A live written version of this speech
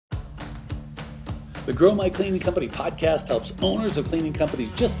The Grow My Cleaning Company podcast helps owners of cleaning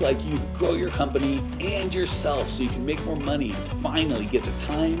companies just like you to grow your company and yourself so you can make more money and finally get the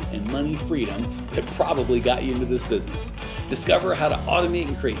time and money freedom that probably got you into this business. Discover how to automate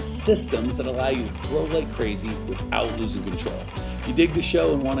and create systems that allow you to grow like crazy without losing control. If you dig the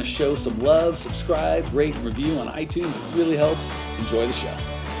show and want to show some love, subscribe, rate, and review on iTunes. It really helps. Enjoy the show.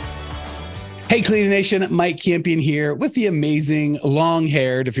 Hey, Cleaning Nation, Mike Campion here with the amazing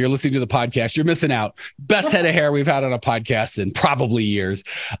long-haired, if you're listening to the podcast, you're missing out. Best head of hair we've had on a podcast in probably years.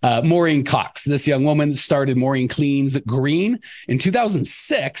 Maureen Cox. This young woman started Maureen Cleans Green in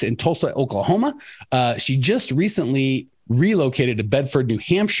 2006 in Tulsa, Oklahoma. She just recently relocated to Bedford, New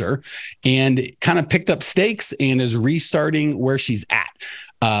Hampshire, and kind of picked up stakes and is restarting where she's at,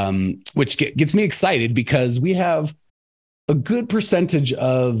 which gets me excited because we have a good percentage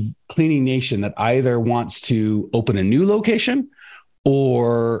of Cleaning Nation that either wants to open a new location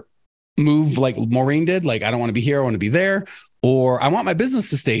or move like Maureen did. Like, I don't want to be here, I want to be there, or I want my business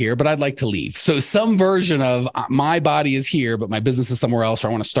to stay here, but I'd like to leave. So some version of my body is here, but my business is somewhere else, or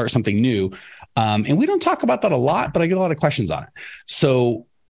I want to start something new. And we don't talk about that a lot, but I get a lot of questions on it. So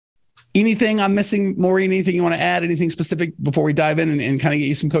anything I'm missing, Maureen, anything you want to add, anything specific before we dive in and kind of get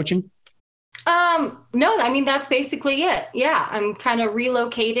you some coaching? No, I mean, that's basically it. Yeah. I'm kind of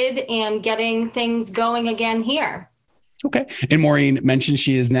relocated and getting things going again here. Okay. And Maureen mentioned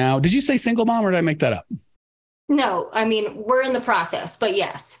she is now, did you say single mom or did I make that up? No, I mean, we're in the process, but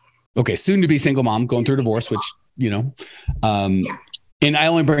yes. Okay. Soon to be single mom, going through divorce, which, yeah. And I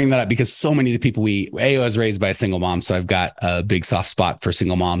only bring that up because so many of the people I was raised by a single mom. So I've got a big soft spot for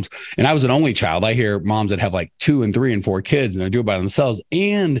single moms. And I was an only child. I hear moms that have like 2 and 3 and 4 kids and they're doing it by themselves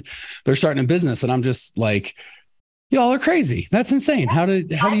and they're starting a business. And I'm just like, y'all are crazy. That's insane. How do you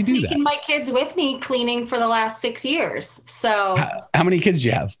do that? I've taken my kids with me cleaning for the last 6 years. So how many kids do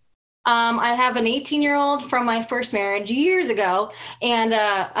you have? I have an 18-year-old from my first marriage years ago. And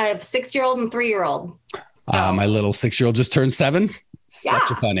I have a 6-year-old and 3-year-old. So. My little 6-year-old just turned 7.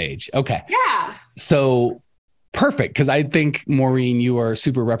 Such a fun age. Okay. Yeah. So perfect. Cause I think, Maureen, you are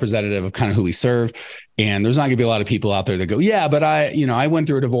super representative of kind of who we serve. And there's not gonna be a lot of people out there that go, yeah, but I went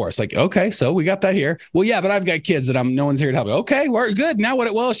through a divorce. Like, okay, so we got that here. Well, yeah, but I've got kids that no one's here to help me. Okay, we're good. Now what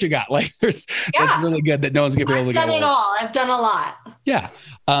else you got? Like it's really good that no one's gonna be able to get I've done it all. I've done a lot. Yeah.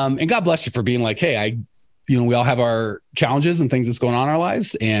 And God bless you for being like, hey, we all have our challenges and things that's going on in our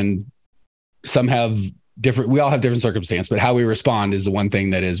lives, and some have we all have different circumstances, but how we respond is the one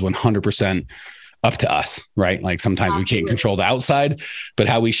thing that is 100% up to us, right? Like sometimes we can't control the outside, but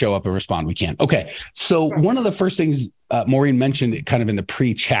how we show up and respond, we can. Okay. So one of the first things Maureen mentioned kind of in the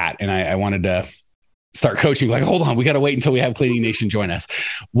pre-chat, and I wanted to start coaching, like, hold on, we got to wait until we have Cleaning Nation join us,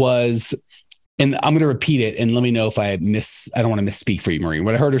 and I'm going to repeat it and let me know if I don't want to misspeak for you, Maureen.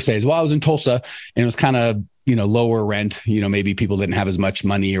 What I heard her say is, well, I was in Tulsa and it was kind of, lower rent, maybe people didn't have as much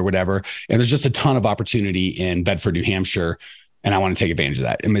money or whatever. And there's just a ton of opportunity in Bedford, New Hampshire. And I want to take advantage of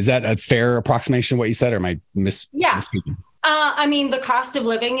that. Is that a fair approximation of what you said, or am I misspeaking? I mean, the cost of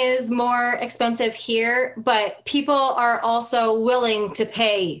living is more expensive here, but people are also willing to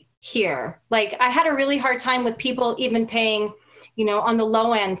pay here. Like, I had a really hard time with people even paying, on the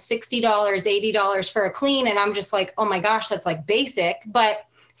low end, $60, $80 for a clean. And I'm just like, oh my gosh, that's like basic. But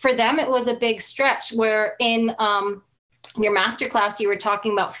for them, it was a big stretch, where in your masterclass, you were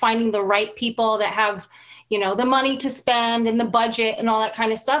talking about finding the right people that have, the money to spend and the budget and all that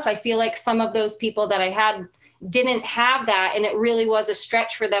kind of stuff. I feel like some of those people that I had didn't have that. And it really was a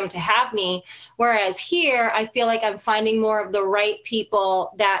stretch for them to have me. Whereas here, I feel like I'm finding more of the right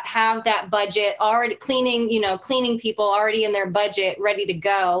people that have that budget already, cleaning people already in their budget, ready to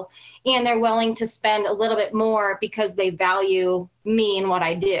go. And they're willing to spend a little bit more because they value me and what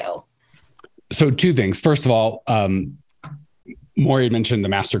I do. So 2 things. First of all, Maureen mentioned the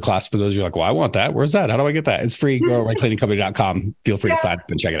masterclass. For those of you like, well, I want that. Where's that? How do I get that? It's free. Go to mycleaningcompany.com. Feel free to sign up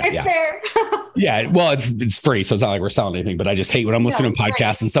and check it out. It's there. Yeah. Well, it's free. So it's not like we're selling anything, but I just hate when I'm listening to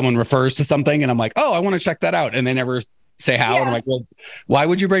podcasts and someone refers to something and I'm like, oh, I want to check that out. And they never say how. And I'm like, well, why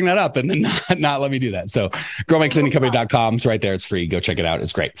would you bring that up? And then not let me do that. So growmycleaningcompany.com. It's right there. It's free. Go check it out.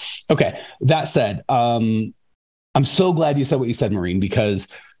 It's great. Okay. That said, I'm so glad you said what you said, Maureen, because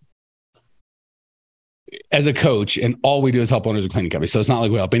as a coach, and all we do is help owners of cleaning companies. So it's not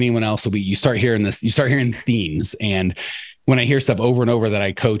like we help anyone else. So you start hearing themes. And when I hear stuff over and over that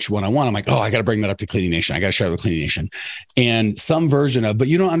I coach one-on-one, I'm like, oh, I got to bring that up to Cleaning Nation. I got to share it with Cleaning Nation. And some version of, but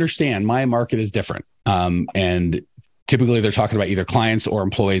you don't understand, my market is different. And typically they're talking about either clients or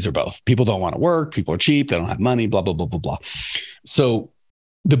employees or both. People don't want to work. People are cheap. They don't have money, blah, blah, blah, blah, blah. So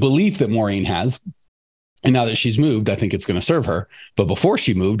the belief that Maureen has and now that she's moved, I think it's going to serve her. But before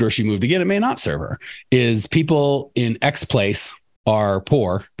she moved, or she moved again, it may not serve her, is people in X place are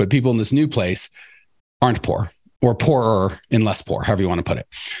poor, but people in this new place aren't poor, or poorer and less poor, however you want to put it.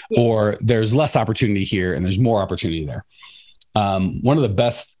 Yeah. Or there's less opportunity here and there's more opportunity there. One of the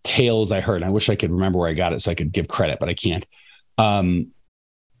best tales I heard, and I wish I could remember where I got it so I could give credit, but I can't.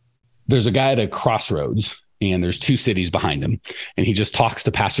 There's a guy at a crossroads, and there's two cities behind him, and he just talks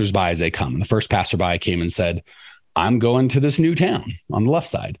to passersby as they come. And the first passerby came and said, "I'm going to this new town on the left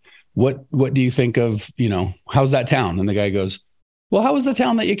side. What do you think of, how's that town?" And the guy goes, "Well, how was the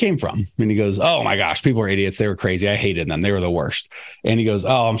town that you came from?" And he goes, "Oh my gosh, people are idiots. They were crazy. I hated them. They were the worst." And he goes,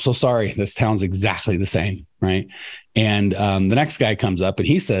 "Oh, I'm so sorry. This town's exactly the same." Right. And the next guy comes up and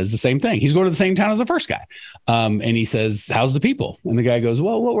he says the same thing. He's going to the same town as the first guy. And he says, "How's the people?" And the guy goes,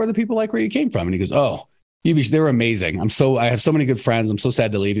 "Well, what were the people like where you came from?" And he goes, "Oh, they were amazing. I have so many good friends. I'm so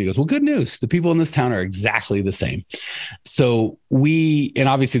sad to leave." And he goes, "Well, good news. The people in this town are exactly the same." So and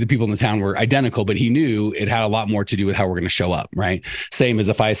obviously the people in the town were identical, but he knew it had a lot more to do with how we're going to show up. Right. Same as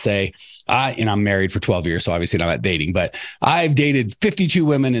if I say, I'm married for 12 years, so obviously not dating, but I've dated 52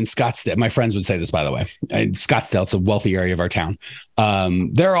 women in Scottsdale. My friends would say this, by the way. Scottsdale, it's a wealthy area of our town.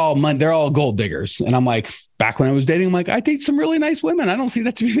 They're all gold diggers. And I'm like, back when I was dating, I'm like, I date some really nice women. I don't see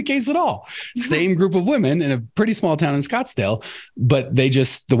that to be the case at all. Same group of women in a pretty small town in Scottsdale, but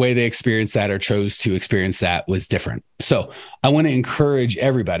the way they experienced that or chose to experience that was different. So I want to encourage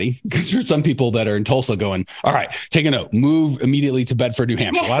everybody, because there's some people that are in Tulsa going, "All right, take a note, move immediately to Bedford, New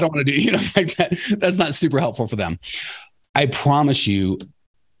Hampshire." Well, I don't want to do, like that. That's not super helpful for them. I promise you,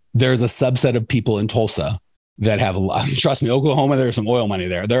 there's a subset of people in Tulsa that have trust me, Oklahoma, there's some oil money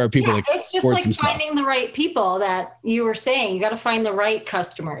there. There are people that it's just like finding the right people that you were saying. You got to find the right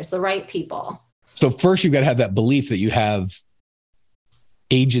customers, the right people. So first you've got to have that belief that you have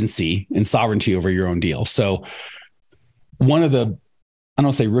agency and sovereignty over your own deal. So one of the, I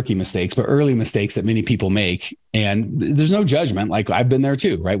don't say rookie mistakes, but early mistakes that many people make, and there's no judgment. Like I've been there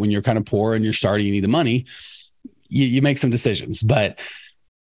too, right? When you're kind of poor and you're starting, you need the money, you make some decisions, but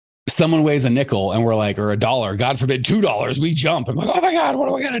someone weighs a nickel and we're like, or $1, God forbid, $2, we jump. I'm like, "Oh my God, what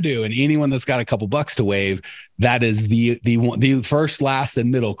do I got to do?" And anyone that's got a couple bucks to wave, that is the first, last,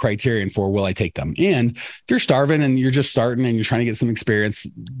 and middle criterion for will I take them. And if you're starving and you're just starting and you're trying to get some experience,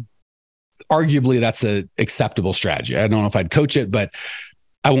 arguably that's an acceptable strategy. I don't know if I'd coach it, but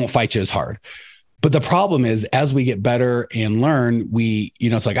I won't fight you as hard. But the problem is, as we get better and learn,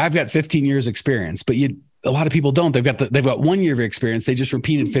 it's like, I've got 15 years experience, but a lot of people don't. They've got 1 year of experience. They just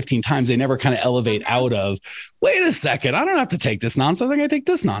repeat it 15 times. They never kind of elevate out of, wait a second, I don't have to take this nonsense. I think I take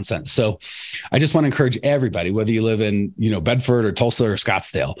this nonsense. So I just want to encourage everybody, whether you live in, Bedford or Tulsa or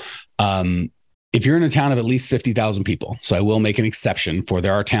Scottsdale, if you're in a town of at least 50,000 people, so I will make an exception for,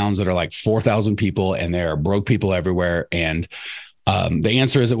 there are towns that are like 4,000 people and there are broke people everywhere. And the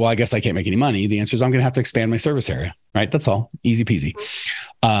answer isn't, well, I guess I can't make any money. The answer is, I'm going to have to expand my service area, right? That's all. Easy peasy.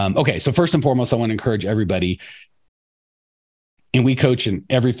 Okay. So first and foremost, I want to encourage everybody, and we coach in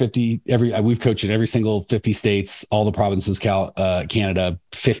we've coached in every single 50 states, all the provinces, Canada,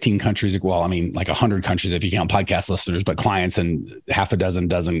 15 countries. Well, I mean, like 100 countries if you count podcast listeners, but clients in half a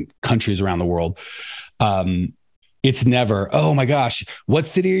dozen countries around the world. It's never, "Oh my gosh, what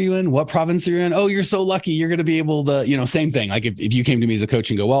city are you in? What province are you in? Oh, you're so lucky. You're going to be able to," same thing. Like if you came to me as a coach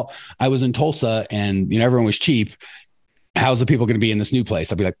and go, "Well, I was in Tulsa and everyone was cheap. How's the people going to be in this new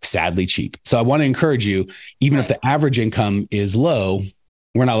place?" I'll be like, "Sadly cheap." So I want to encourage you, even if the average income is low,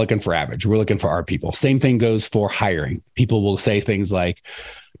 we're not looking for average. We're looking for our people. Same thing goes for hiring. People will say things like,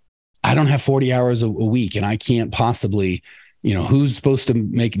 "I don't have 40 hours a week and I can't possibly, who's supposed to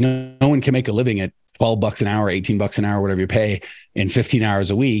make, no one can make a living at $12 an hour, $18 an hour, whatever you pay, in 15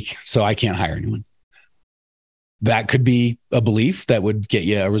 hours a week. So I can't hire anyone." That could be a belief that would get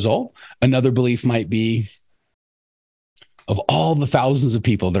you a result. Another belief might be, of all the thousands of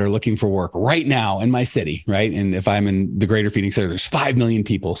people that are looking for work right now in my city, right? And if I'm in the greater Phoenix area, there's 5 million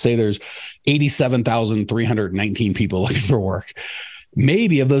people. Say there's 87,319 people looking for work.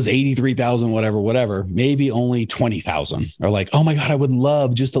 Maybe of those 83,000, whatever, maybe only 20,000 are like, "Oh my God, I would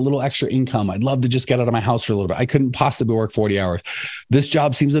love just a little extra income. I'd love to just get out of my house for a little bit. I couldn't possibly work 40 hours. This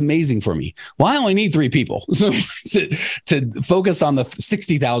job seems amazing for me." Well, I only need 3 people. So to focus on the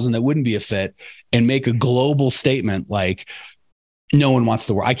 60,000 that wouldn't be a fit and make a global statement like, "No one wants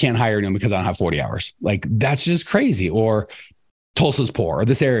to work. I can't hire anyone because I don't have 40 hours. Like, that's just crazy. Or Tulsa's poor, or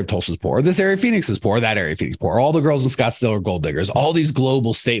this area of Tulsa's poor, or this area of Phoenix is poor, or that area of Phoenix is poor, or all the girls in Scottsdale are gold diggers. All these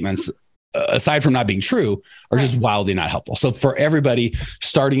global statements aside from not being true, are just wildly not helpful. So for everybody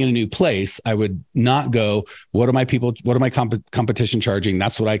starting in a new place, I would not go, what are my competition charging?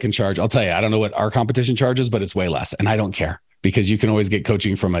 That's what I can charge. I'll tell you, I don't know what our competition charges, but it's way less. And I don't care, because you can always get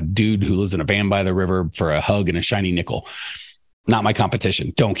coaching from a dude who lives in a van by the river for a hug and a shiny nickel. Not my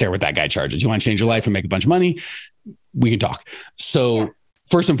competition. Don't care what that guy charges. You want to change your life and make a bunch of money? We can talk. So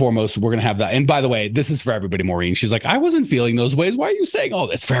first and foremost, we're going to have that. And by the way, this is for everybody, Maureen. She's like, I wasn't feeling those ways. Why are you saying all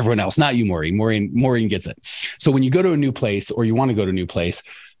this? For everyone else, not you, Maureen. Maureen gets it. So when you go to a new place, or you want to go to a new place,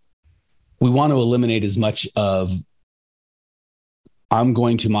 we want to eliminate as much of, I'm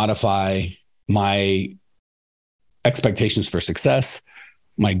going to modify my expectations for success,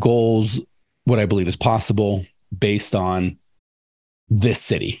 my goals, what I believe is possible based on this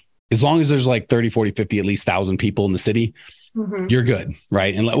city. As long as there's like 30, 40, 50, at least 1,000 people in the city, you're good,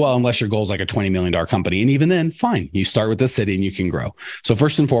 right? And well, unless your goal is like a $20 million company. And even then, fine. You start with this city and you can grow. So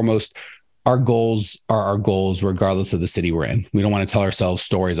first and foremost, our goals are our goals, regardless of the city we're in. We don't want to tell ourselves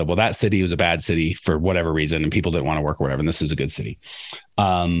stories of, well, that city was a bad city for whatever reason, and people didn't want to work or whatever, and this is a good city.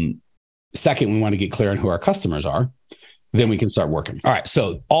 Second, we want to get clear on who our customers are. Then we can start working. All right.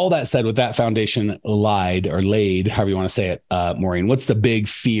 So all that said, with that foundation laid, however you want to say it, Maureen, what's the big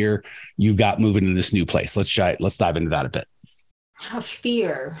fear you've got moving to this new place? Let's dive into that a bit.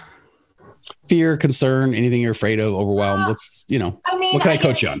 Fear, concern, anything you're afraid of, overwhelmed. What can I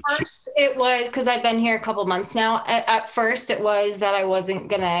coach you on? First, it was because I've been here a couple months now. At first, it was that I wasn't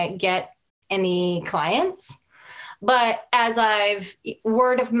going to get any clients. But as I've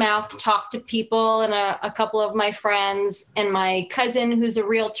word of mouth talked to people, and a couple of my friends and my cousin who's a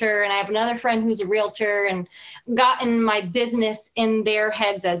realtor, and I have another friend who's a realtor, and gotten my business in their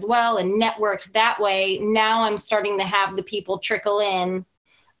heads as well and networked that way, now I'm starting to have the people trickle in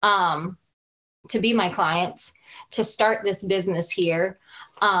to be my clients, to start this business here.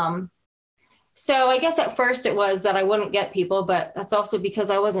 So I guess at first it was that I wouldn't get people, but that's also because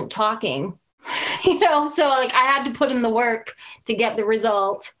I wasn't talking. So like I had to put in the work to get the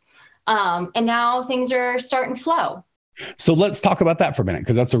result. And now things are starting to flow. So let's talk about that for a minute,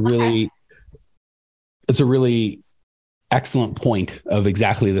 because that's a really excellent point of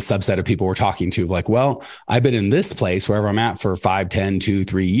exactly the subset of people we're talking to, of like, well, I've been in this place wherever I'm at for 5, 10, 2,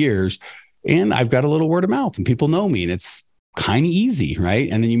 3 years, and I've got a little word of mouth and people know me and it's kind of easy.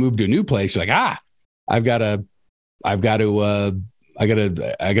 Right. And then you move to a new place. You're like, I've got to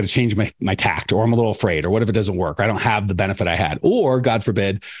change my tact, or I'm a little afraid, or what if it doesn't work? I don't have the benefit I had, or God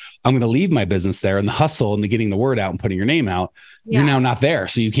forbid, I'm going to leave my business there, and the hustle and the getting the word out and putting your name out, you're now not there.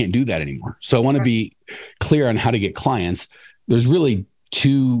 So you can't do that anymore. So I want to be clear on how to get clients. There's really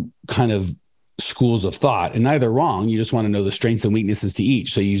two kind of schools of thought, and neither wrong. You just want to know the strengths and weaknesses to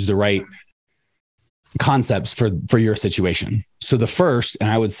each. So you use the right concepts for your situation. So the first, and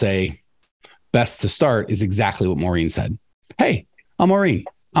I would say best to start, is exactly what Maureen said. Hey, I'm Maureen.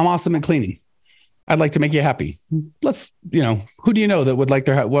 I'm awesome at cleaning. I'd like to make you happy. Let's, who do you know that would like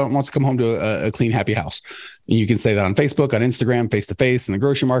wants to come home to a clean, happy house? And you can say that on Facebook, on Instagram, face-to-face, in the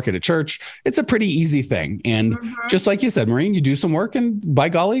grocery market, at church. It's a pretty easy thing. And just like you said, Maureen, you do some work, and by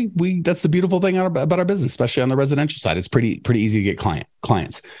golly, that's the beautiful thing about our business, especially on the residential side. It's pretty easy to get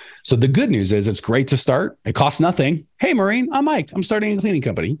clients. So the good news is it's great to start. It costs nothing. Hey, Maureen, I'm Mike. I'm starting a cleaning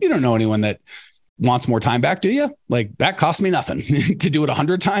company. You don't know anyone that wants more time back, do you? Like, that cost me nothing. To do it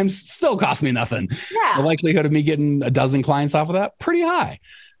 100 times still cost me nothing. Yeah. The likelihood of me getting a dozen clients off of that, pretty high.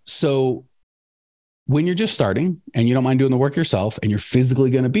 So when you're just starting and you don't mind doing the work yourself and you're physically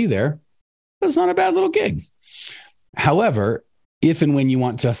going to be there, that's not a bad little gig. However, if and when you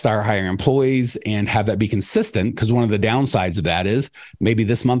want to start hiring employees and have that be consistent, because one of the downsides of that is maybe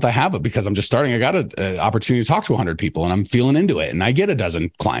this month I have it because I'm just starting. I got an opportunity to talk to 100 people and I'm feeling into it and I get a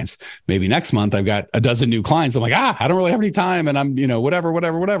dozen clients. Maybe next month I've got a dozen new clients. I'm like, I don't really have any time, and I'm,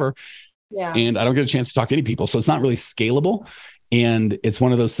 whatever. Yeah. And I don't get a chance to talk to any people. So it's not really scalable. And it's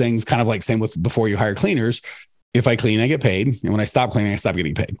one of those things, kind of like same with before you hire cleaners. If I clean, I get paid. And when I stop cleaning, I stop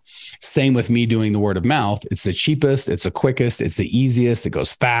getting paid. Same with me doing the word of mouth. It's the cheapest, it's the quickest, it's the easiest, it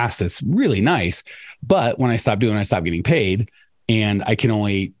goes fast. It's really nice. But when I stop doing it, I stop getting paid, and I can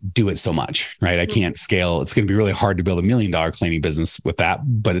only do it so much, right? I can't scale. It's going to be really hard to build $1 million cleaning business with that,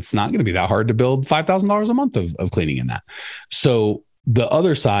 but it's not going to be that hard to build $5,000 a month of cleaning in that. So the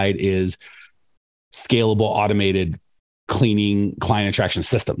other side is scalable, automated cleaning client attraction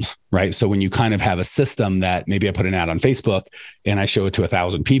systems, right? So when you kind of have a system that maybe I put an ad on Facebook and I show it to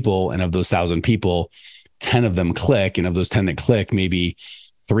 1,000 people, and of those 1,000 people, 10 of them click, and of those 10 that click, maybe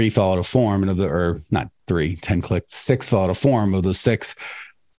 3 fill out a form, and 10 clicked, 6 fill out a form. Of those 6,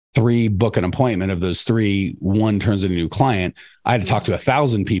 3 book an appointment. Of those 3, 1 turns into a new client. I had to talk to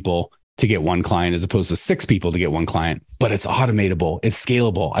 1,000 people to get one client as opposed to 6 people to get one client, but it's automatable. It's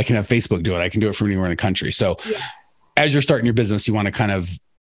scalable. I can have Facebook do it. I can do it from anywhere in the country. So as you're starting your business, you want to kind of,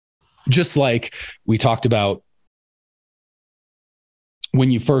 just like we talked about,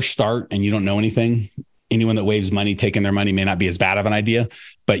 when you first start and you don't know anything, anyone that waves money, taking their money may not be as bad of an idea,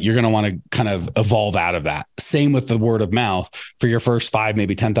 but you're going to want to kind of evolve out of that. Same with the word of mouth for your first $5,000,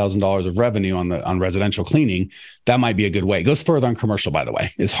 maybe $10,000 of revenue on residential cleaning. That might be a good way. It goes further on commercial, by the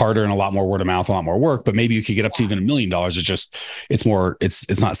way. It's harder and a lot more word of mouth, a lot more work, but maybe you could get up to even $1 million.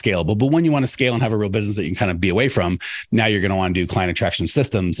 It's not scalable. But when you want to scale and have a real business that you can kind of be away from, now you're going to want to do client attraction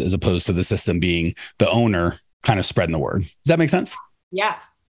systems as opposed to the system being the owner kind of spreading the word. Does that make sense? Yeah.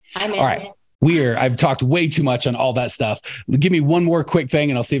 I'm in. All right. I've talked way too much on all that stuff. Give me one more quick thing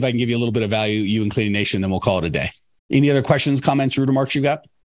and I'll see if I can give you a little bit of value, you and Cleaning Nation, then we'll call it a day. Any other questions, comments, root remarks you got?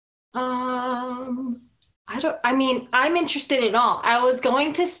 I'm interested in all. I was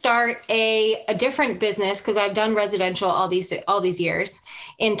going to start a different business because I've done residential all these years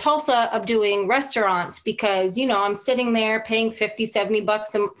in Tulsa of doing restaurants because, I'm sitting there paying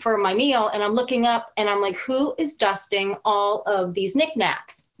 $50-$70 for my meal and I'm looking up and I'm like, who is dusting all of these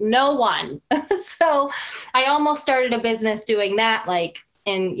knickknacks? No one. So I almost started a business doing that,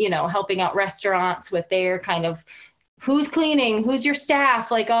 helping out restaurants with their kind of who's cleaning, who's your staff,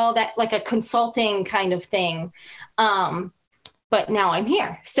 like all that, like a consulting kind of thing. But now I'm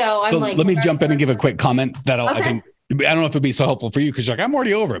here. So let me jump in and give a quick comment I don't know if it'll be so helpful for you because you're like, I'm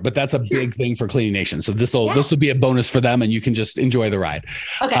already over it, but that's a big thing for Cleaning Nation. So this will be a bonus for them and you can just enjoy the ride.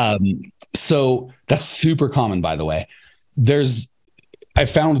 Okay. So that's super common, by the way. I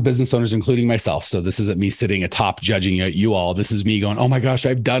found business owners, including myself. So this isn't me sitting atop judging you all. This is me going, oh my gosh,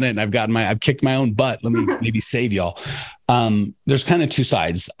 I've done it. And I've kicked my own butt. Let me maybe save y'all. There's kind of two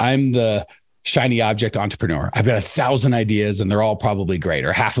sides. I'm the shiny object entrepreneur. I've got 1,000 ideas and they're all probably great,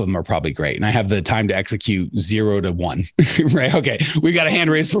 or half of them are probably great. And I have the time to execute 0 to 1, right? Okay. We got a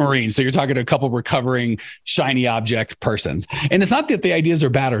hand raised for Maureen. So you're talking to a couple recovering shiny object persons. And it's not that the ideas are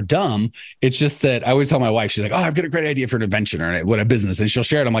bad or dumb. It's just that I always tell my wife, she's like, oh, I've got a great idea for an invention or what a business. And she'll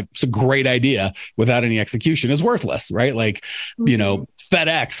share it. I'm like, it's a great idea without any execution. It's worthless, right? Like,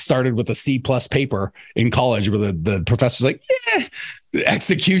 FedEx started with a C+ paper in college where the professor's like, the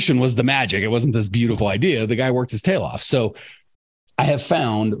execution was the magic. It wasn't this beautiful idea. The guy worked his tail off. So I have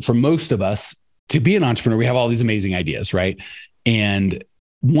found for most of us to be an entrepreneur, we have all these amazing ideas, right? And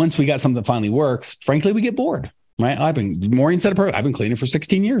once we got something that finally works, frankly, we get bored, right? Maureen said it perfect. I've been cleaning for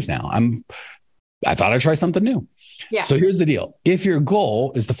 16 years now. I thought I'd try something new. Yeah. So here's the deal. If your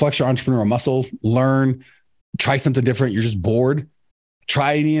goal is to flex your entrepreneurial muscle, learn, try something different, you're just bored,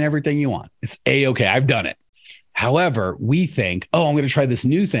 try any and everything you want. It's A-okay. I've done it. However, we think, oh, I'm going to try this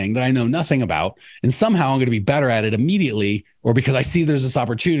new thing that I know nothing about, and somehow I'm going to be better at it immediately, or because I see there's this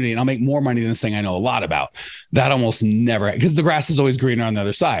opportunity and I'll make more money than this thing I know a lot about. That almost never, because the grass is always greener on the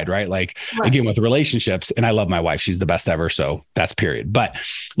other side, right? Again, with relationships, and I love my wife. She's the best ever. So that's period. But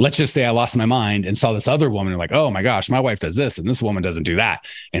let's just say I lost my mind and saw this other woman and like, oh my gosh, my wife does this and this woman doesn't do that.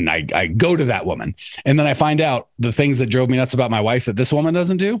 And I go to that woman. And then I find out the things that drove me nuts about my wife that this woman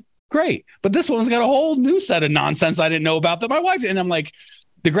doesn't do. Great. But this one's got a whole new set of nonsense I didn't know about that my wife did. And I'm like,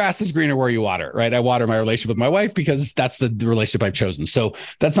 the grass is greener where you water, right? I water my relationship with my wife because that's the relationship I've chosen. So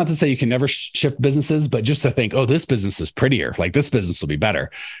that's not to say you can never shift businesses, but just to think, oh, this business is prettier. Like this business will be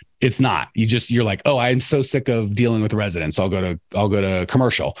better. It's not. You're like, oh, I'm so sick of dealing with residents. I'll go to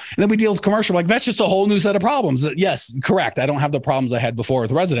commercial. And then we deal with commercial. Like that's just a whole new set of problems. Yes, correct. I don't have the problems I had before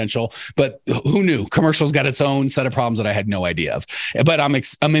with residential, but who knew? Commercial's got its own set of problems that I had no idea of. But I'm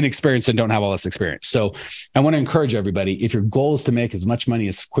inexperienced and don't have all this experience. So I want to encourage everybody, if your goal is to make as much money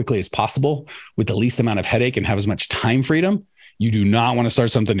as quickly as possible with the least amount of headache and have as much time freedom, you do not want to start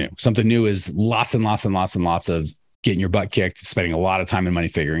something new. Something new is lots and lots and lots and lots of getting your butt kicked, spending a lot of time and money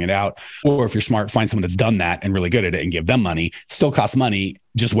figuring it out. Or if you're smart, find someone that's done that and really good at it and give them money. Still costs money,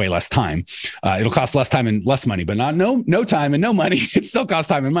 just way less time. It'll cost less time and less money, but not no time and no money. It still costs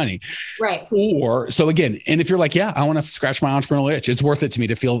time and money. Right. So again, and if you're like, yeah, I want to scratch my entrepreneurial itch, it's worth it to me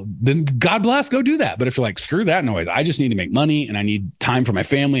to feel, then God bless, go do that. But if you're like, screw that noise, I just need to make money and I need time for my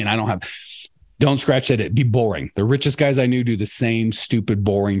family and I don't have... Don't scratch at it. Be boring. The richest guys I knew do the same stupid,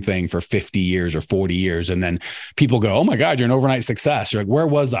 boring thing for 50 years or 40 years. And then people go, oh my God, you're an overnight success. You're like, where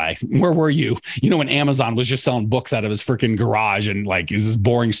was I? Where were you? When Amazon was just selling books out of his freaking garage and like, is this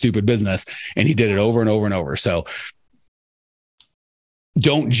boring, stupid business? And he did it over and over and over. So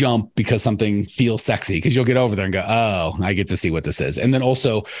don't jump because something feels sexy, because you'll get over there and go, oh, I get to see what this is. And then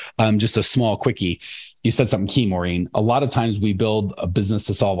also just a small quickie. You said something key, Maureen. A lot of times we build a business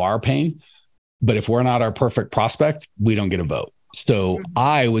to solve our pain. But if we're not our perfect prospect, we don't get a vote. So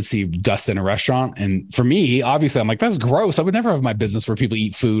I would see dust in a restaurant. And for me, obviously, I'm like, that's gross. I would never have my business where people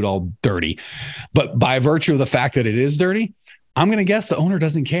eat food all dirty. But by virtue of the fact that it is dirty, I'm going to guess the owner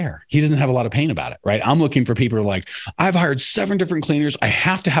doesn't care. He doesn't have a lot of pain about it, right? I'm looking for people who are like, I've hired 7 different cleaners. I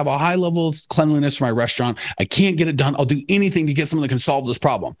have to have a high level of cleanliness for my restaurant. I can't get it done. I'll do anything to get someone that can solve this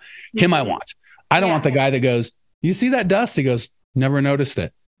problem. Him I want. I don't want the guy that goes, you see that dust? He goes, never noticed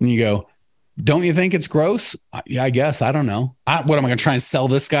it. And you go, don't you think it's gross? Yeah, I guess. I don't know. What am I going to try and sell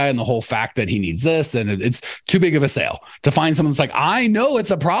this guy and the whole fact that he needs this? And it's too big of a sale to find someone that's like, I know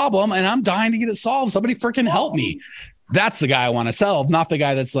it's a problem and I'm dying to get it solved. Somebody freaking help me. That's the guy I want to sell, not the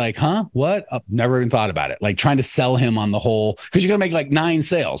guy that's like, huh, what? Never even thought about it. Like trying to sell him on the whole, because you're going to make like 9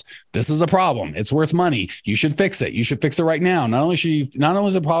 sales. This is a problem. It's worth money. You should fix it. You should fix it right now. Not only is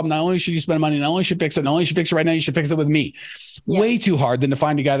it a problem, not only should you spend money, not only should you fix it, not only should you fix it right now, you should fix it with me. Yeah. Way too hard than to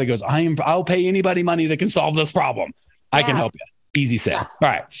find a guy that goes, I'll pay anybody money that can solve this problem. Yeah. I can help you. Easy sale. Yeah.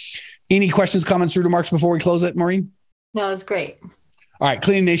 All right. Any questions, comments, or remarks before we close it, Maureen? No, it's great. All right,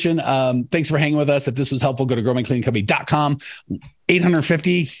 Cleaning Nation, thanks for hanging with us. If this was helpful, go to growmycleaningcompany.com.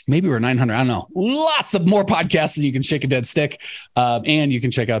 850, maybe we're 900. I don't know. Lots of more podcasts that you can shake a dead stick. And you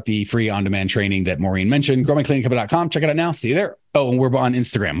can check out the free on-demand training that Maureen mentioned. growmycleaningcompany.com. Check it out now. See you there. Oh, and we're on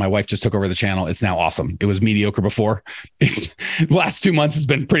Instagram. My wife just took over the channel. It's now awesome. It was mediocre before. The last 2 months has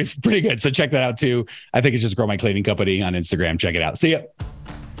been pretty good. So check that out too. I think it's just Grow My Cleaning Company on Instagram. Check it out. See ya.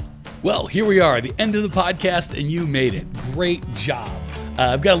 Well, here we are, the end of the podcast, and you made it. Great job.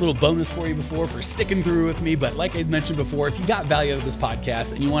 I've got a little bonus for you for sticking through with me. But like I mentioned before, if you got value out of this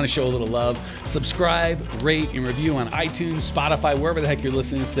podcast and you want to show a little love, subscribe, rate, and review on iTunes, Spotify, wherever the heck you're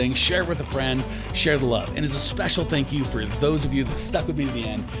listening to this thing. Share it with a friend. Share the love. And as a special thank you for those of you that stuck with me to the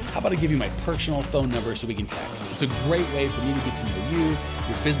end, how about I give you my personal phone number so we can text? It's a great way for me to get to know you,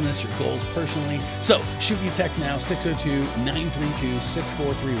 your business, your goals personally. So shoot me a text now,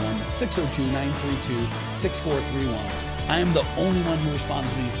 602-932-6431. That's 602-932-6431. I am the only one who responds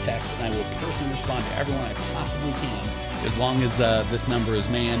to these texts, and I will personally respond to everyone I possibly can as long as this number is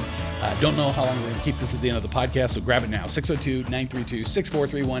manned. Don't know how long we're going to keep this at the end of the podcast, so grab it now,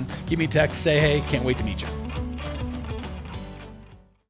 602-932-6431. Give me a text, say hey, can't wait to meet you.